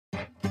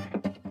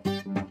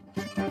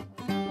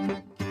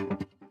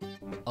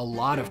A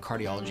lot of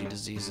cardiology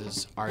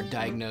diseases are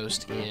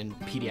diagnosed in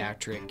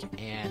pediatric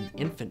and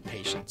infant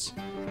patients,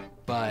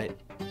 but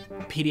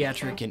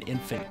pediatric and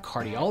infant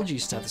cardiology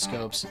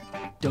stethoscopes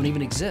don't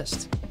even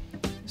exist.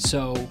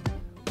 So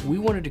we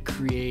wanted to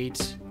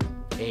create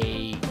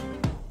a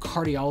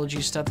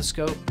cardiology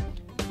stethoscope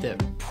that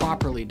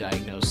properly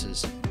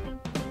diagnoses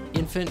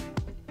infant,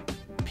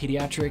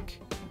 pediatric,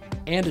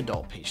 and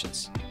adult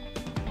patients.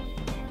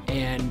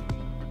 And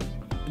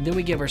then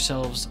we gave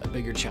ourselves a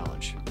bigger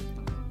challenge.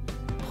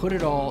 Put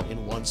it all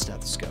in one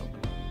stethoscope.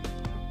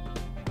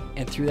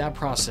 And through that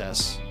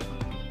process,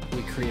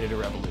 we created a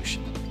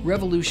revolution.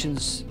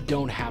 Revolutions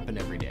don't happen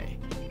every day.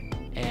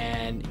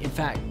 And in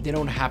fact, they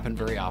don't happen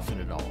very often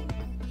at all.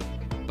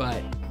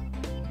 But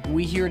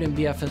we here at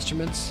MDF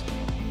Instruments,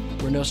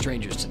 we're no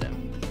strangers to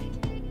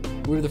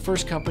them. We were the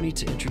first company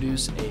to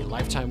introduce a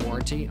lifetime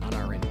warranty on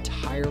our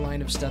entire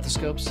line of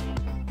stethoscopes.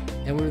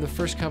 And we were the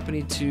first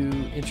company to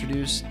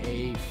introduce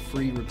a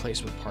free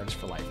replacement parts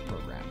for life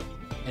program.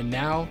 And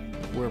now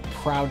we're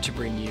proud to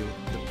bring you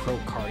the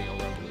ProCardial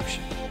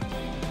revolution.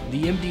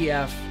 The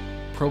MDF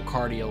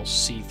ProCardial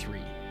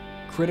C3,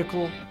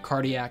 Critical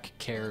Cardiac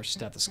Care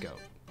Stethoscope.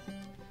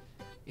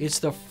 It's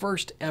the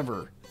first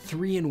ever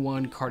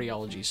 3-in-1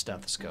 cardiology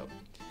stethoscope,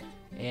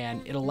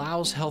 and it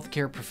allows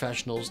healthcare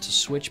professionals to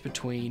switch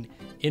between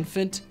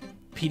infant,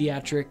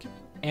 pediatric,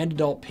 and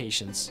adult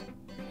patients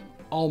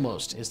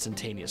almost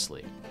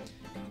instantaneously.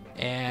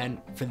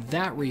 And for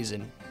that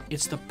reason,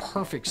 it's the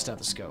perfect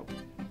stethoscope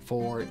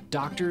for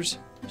doctors,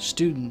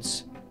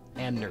 students,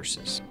 and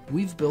nurses.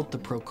 We've built the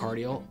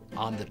ProCardial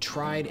on the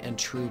tried and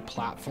true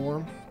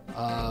platform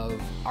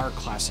of our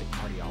classic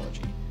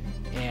cardiology.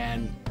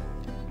 And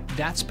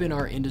that's been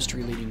our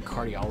industry-leading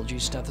cardiology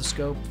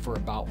stethoscope for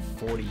about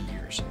 40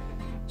 years.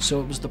 So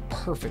it was the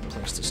perfect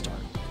place to start.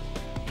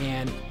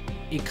 And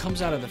it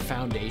comes out of the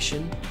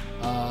foundation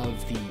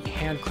of the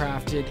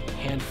handcrafted,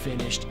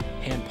 hand-finished,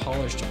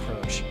 hand-polished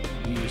approach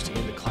used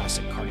in the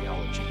classic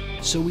cardiology.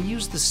 So we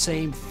use the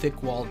same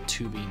thick-walled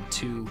tubing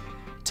to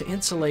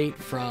insulate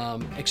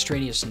from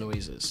extraneous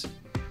noises.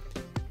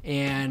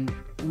 And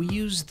we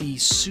use the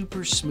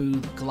super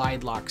smooth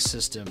glide lock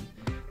system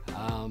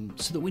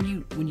so that when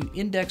you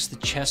index the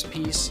chest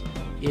piece,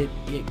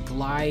 it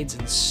glides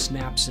and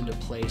snaps into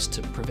place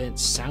to prevent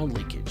sound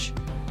leakage.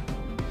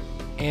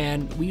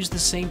 And we use the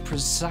same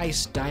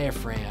precise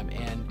diaphragm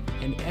and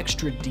an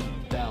extra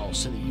deep bell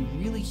so that you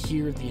really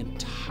hear the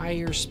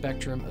entire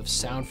spectrum of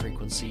sound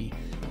frequency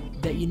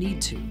that you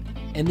need to.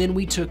 And then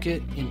we took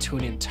it into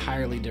an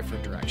entirely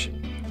different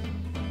direction.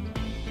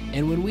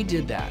 And when we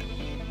did that,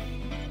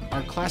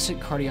 our classic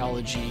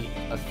cardiology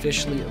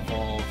officially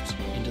evolved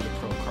into the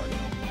ProCardial.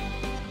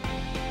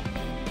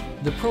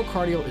 The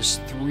ProCardial is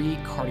 3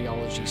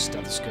 cardiology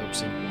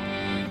stethoscopes in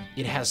one.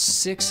 It has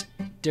 6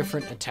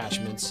 different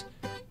attachments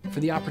for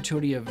the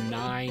opportunity of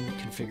 9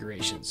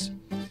 configurations.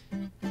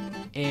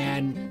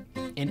 And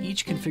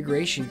each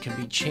configuration can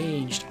be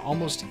changed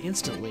almost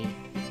instantly,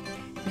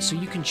 so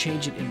you can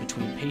change it in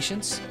between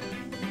patients,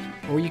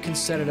 or you can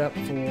set it up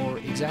for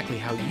exactly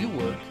how you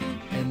work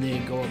and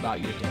then go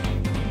about your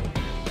day.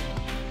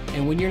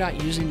 And when you're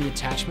not using the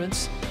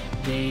attachments,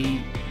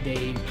 they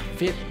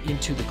fit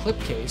into the clip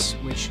case,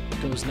 which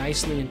goes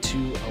nicely into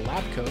a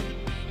lab coat,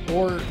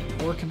 or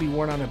can be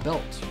worn on a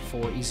belt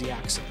for easy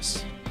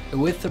access.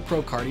 With the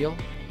ProCardial,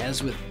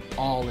 as with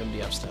all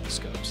MDF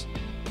stethoscopes,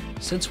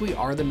 since we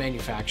are the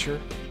manufacturer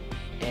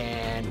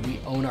and we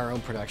own our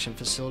own production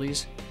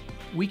facilities,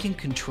 we can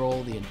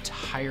control the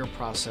entire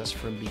process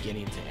from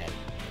beginning to end.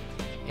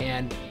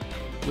 And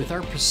with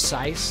our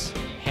precise,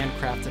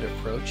 handcrafted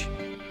approach,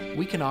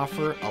 we can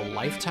offer a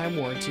lifetime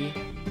warranty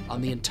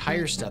on the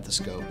entire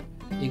stethoscope,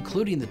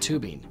 including the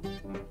tubing,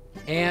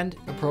 and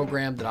a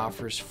program that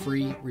offers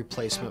free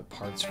replacement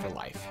parts for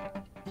life.